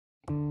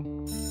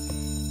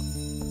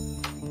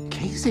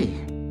Casey,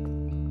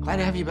 glad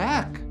to have you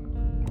back.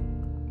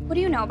 What do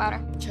you know about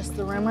her? Just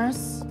the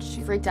rumors.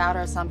 She freaked out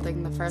or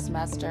something the first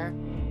semester.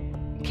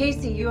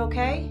 Casey, you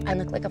okay? I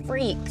look like a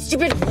freak.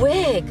 Stupid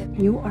wig!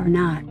 You are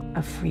not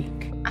a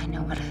freak. I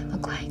know what I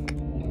look like.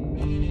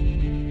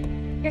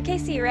 You're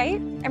Casey,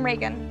 right? I'm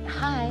Reagan.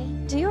 Hi.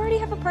 Do you already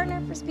have a partner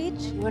for speech?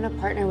 You want to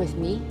partner with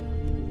me?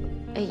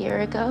 A year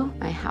ago,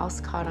 my house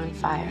caught on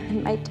fire,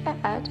 and my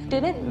dad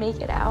didn't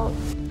make it out.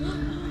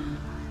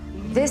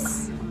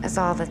 This is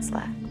all that's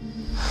left.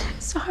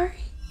 Sorry.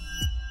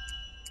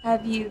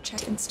 Have you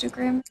checked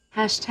Instagram?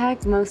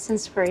 Hashtag most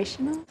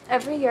inspirational.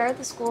 Every year,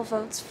 the school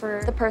votes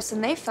for the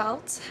person they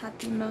felt had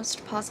the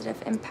most positive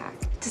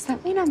impact. Does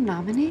that mean I'm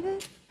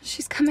nominated?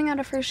 She's coming out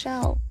of her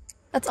shell.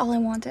 That's all I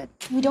wanted.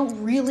 We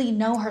don't really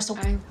know her, so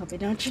I hope you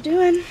know what you're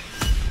doing.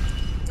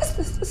 Is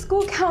this the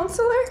school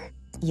counselor?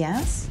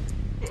 yes.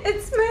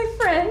 It's my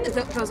friend.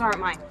 Those aren't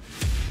mine.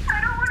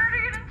 I don't want her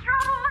to get in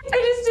trouble. I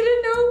just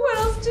didn't know what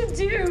else to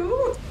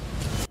do.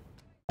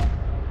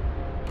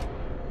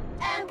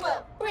 And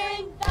we'll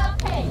bring the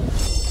pain.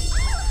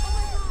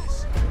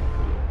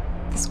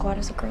 The squad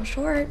is a girl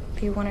short.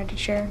 If you wanted to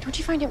share. Don't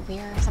you find it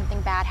weird if something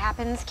bad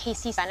happens,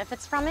 Casey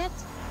benefits from it?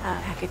 A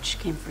package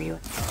came for you.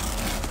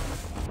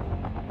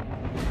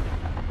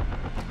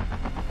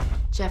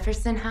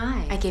 Jefferson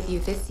High. I give you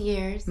this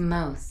year's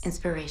most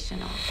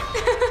inspirational.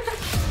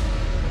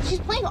 She's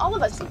playing all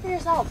of us. See for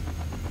yourself.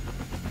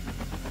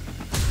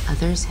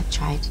 Others have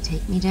tried to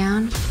take me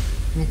down,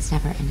 and it's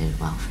never ended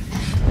well for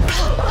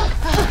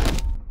them.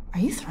 Are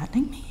you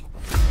threatening me?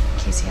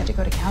 Casey had to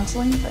go to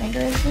counseling for anger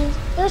issues?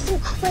 There's some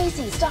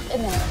crazy stuff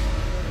in there.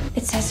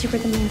 It says you were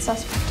the main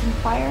suspect in the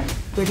fire.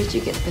 Where did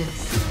you get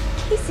this?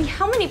 Casey,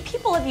 how many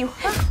people have you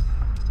hurt?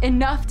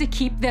 Enough to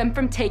keep them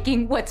from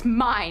taking what's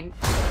mine.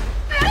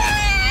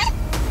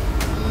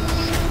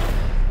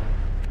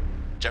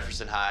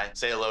 Jefferson High,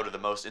 say hello to the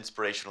most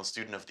inspirational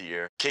student of the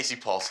year, Casey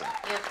Paulson.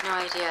 You have no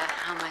idea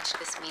how much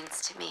this means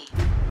to me.